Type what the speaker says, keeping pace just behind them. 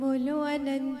बोलो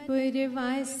अनंतपुर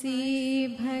वासी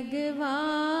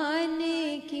भगवान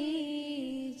की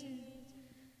जय।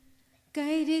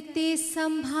 करते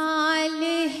संभाल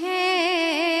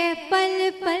है पल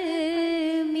पल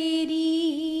मेरी,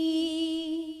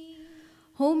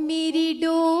 हो मेरी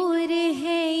डोर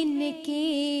है इनके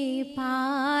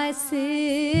पास।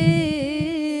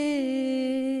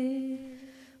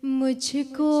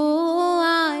 मुझको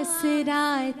आसरा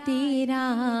तेरा,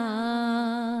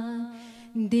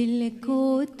 दिल को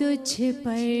तुझ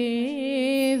पर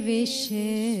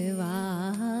विश्वास।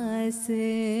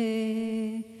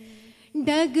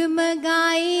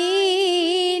 डगमगाए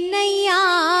नैया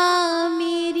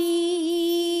मेरी,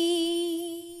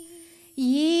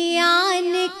 ये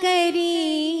आन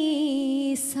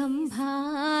करी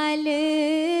संभाल।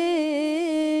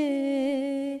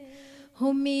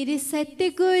 हो मेरे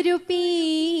सतगुरु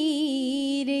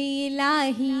पीर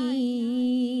इलाही,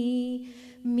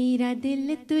 मेरा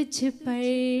दिल तुझ पर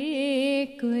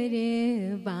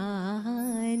कुर्बान।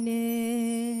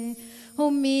 हो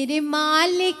मेरे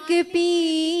मालिक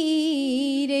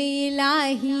पीर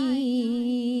इलाही,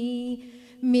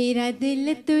 मेरा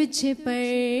दिल तुझ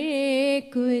पर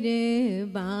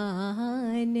कुर्बान।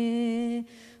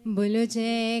 बोलो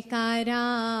जयकारा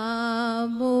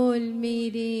बोल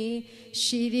मेरे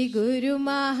श्री गुरु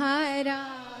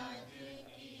महाराज।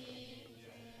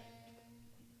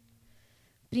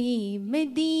 प्रेम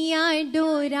दिया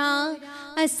डोरा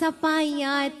असा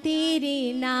पाया तेरे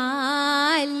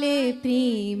नाल।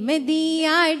 प्रेम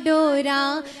दिया डोरा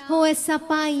हो असा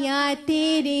पाया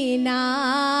तेरे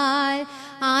नाल।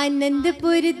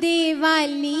 आनंदपुर दे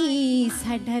वाली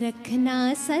साडा रखना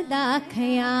सदा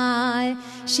ख्याल।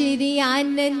 श्री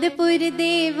आनंदपुर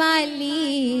दे वाली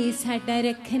साडा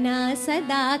रखना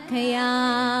सदा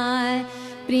ख्याल।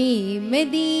 प्रेम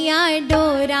दिया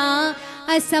डोरा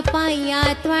असा पाया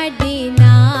तुहाडे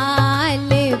नाल।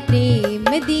 प्रेम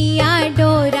दिया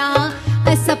डोरा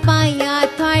असा पाया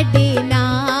तुहाडे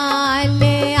नाल।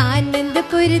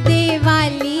 आनंदपुर दे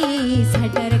वाली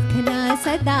साडा रखना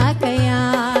सदा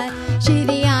ख्याल।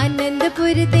 श्री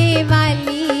आनंदपुर दे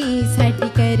वाली साडी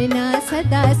करना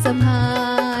सदा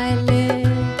संभाल।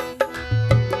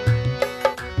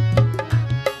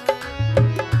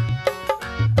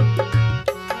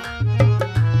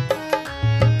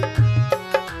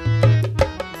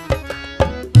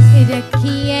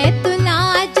 रखिए तू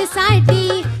लाज साडी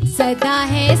सदा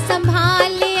है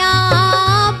संभालिया।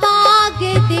 बाग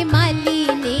दे माली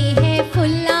ने है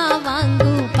फुल्ला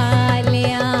वांगू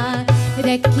पालिया।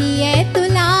 रखिए तू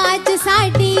लाज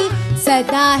साडी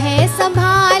सदा है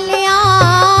संभालिया।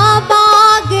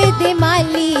 बाग दे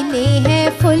माली ने है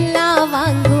फुल्ला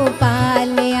वांगू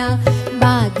पालिया।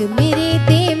 बाग मेरे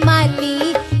दे माली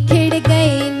खिड़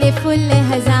गए ने फुल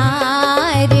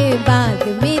हजार। बाग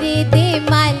मेरे दे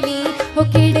माली वो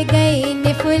खिड़ गए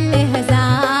ने फुल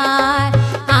हजार।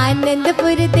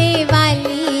 आनंदपुर दे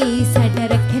वाली साडा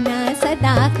रखना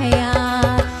सदा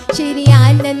ख्याल। श्री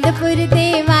आनंदपुर दे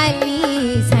वाली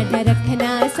साडा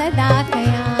रखना सदा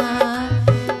ख्याल।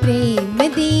 प्रेम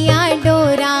दिया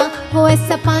डोरा हो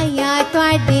असा पाया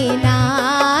तुहाडे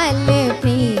नाल।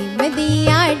 प्रेम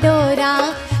दिया डोरा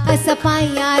असा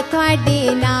पाया तुहाडे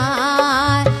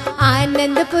नाल।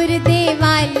 आनंदपुर दे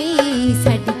वाली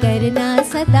साडी करना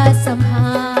सदा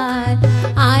संभाल।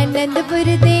 आनंदपुर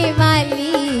दे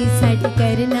वाली साडी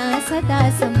करना सदा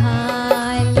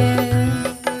संभाल।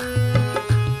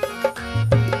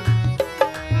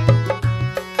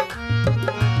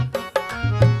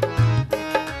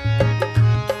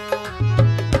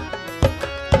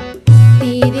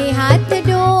 तेरे हाथ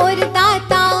डोर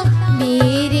दाता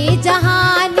मेरे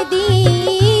जहान दी।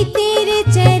 तेरे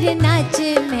चरना च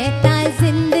मैं ता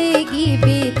जिंदगी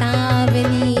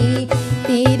बितावनी।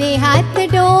 तेरे हाथ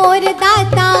डोर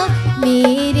दाता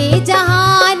मेरे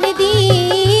जहान दी।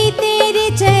 तेरे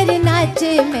चरना च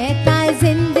मैं ता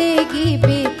जिंदगी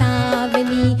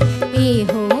बितावनी। ए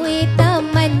हो ए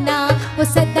तमन्ना वो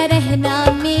सदा रहना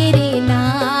मेरे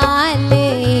नाल। ए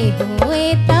हो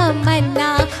ए तमन्ना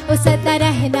वो सदा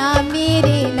रहना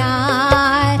मेरे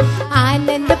नाल।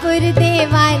 आनंदपुर दे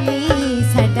वाली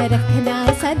साडा रखना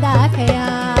सदा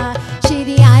ख्याल।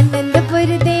 श्री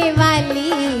आनंदपुर दे वाली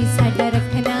साडा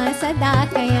रखना सदा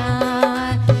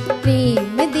ख्याल।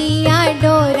 प्रेम दिया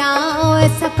डोरा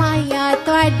असा पाया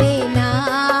तुहाडे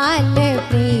नाल।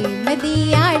 प्रेम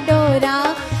दिया डोरा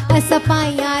असा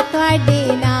पाया तुहाडे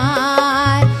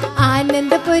नाल।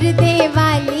 आनंदपुर दे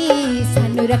वाली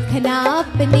सानू रखना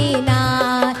अपने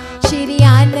नाल। श्री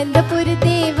आनंदपुर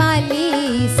दे वाली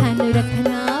सानू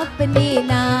रखना अपने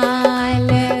नाल।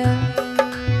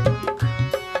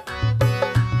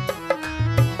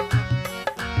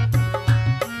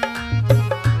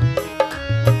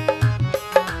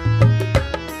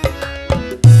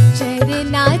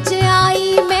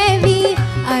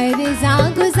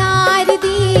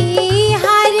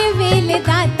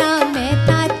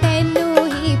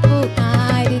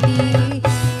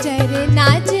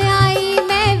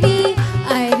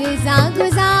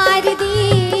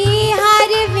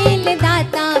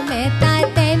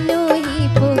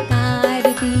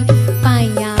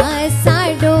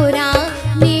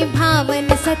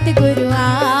 सतगुरु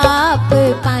आप,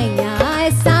 पाया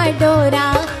सा डोरा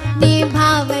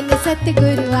निभावन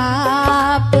सतगुरु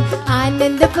आप।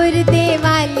 आनंदपुर दे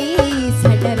वाली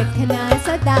साडा रखना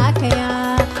सदा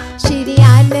ख्याल, श्री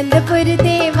आनंदपुर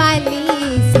दे वाली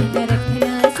साडा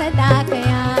रखना सदा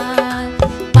ख्याल।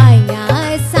 पाया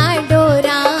सा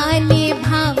डोरा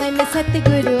निभावन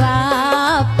सतगुरु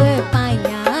आप,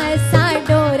 पाया सा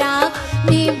डोरा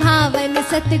निभावन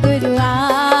सतगुरु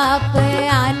आप।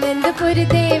 आनंदपुर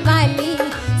दे वाली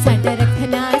साडा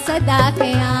रखना सदा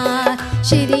ख्याल,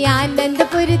 श्री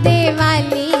आनंदपुर दे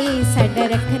वाली साडा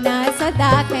रखना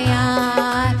सदा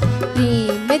ख्याल।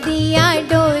 प्रेम दिया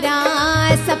डोरा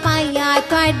सपाया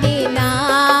तुहाडे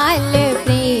नाल,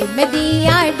 प्रेम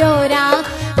दिया डोरा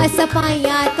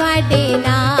सपाया तुहाडे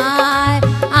नाल।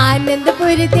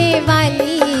 आनंदपुर दे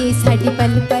वाली साडी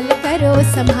पल पल करो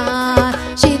संभाल,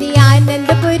 श्री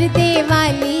आनंदपुर दे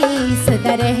वाली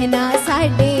सदा रहना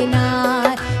साडे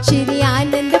नाल। श्री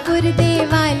आनंदपुर दे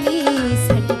वाली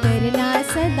साडी करना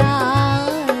सदा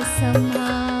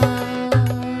संभाल।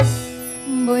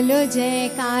 बोलो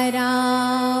जयकारा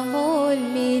बोल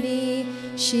मेरे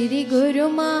श्री गुरु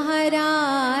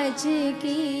महाराज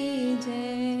की।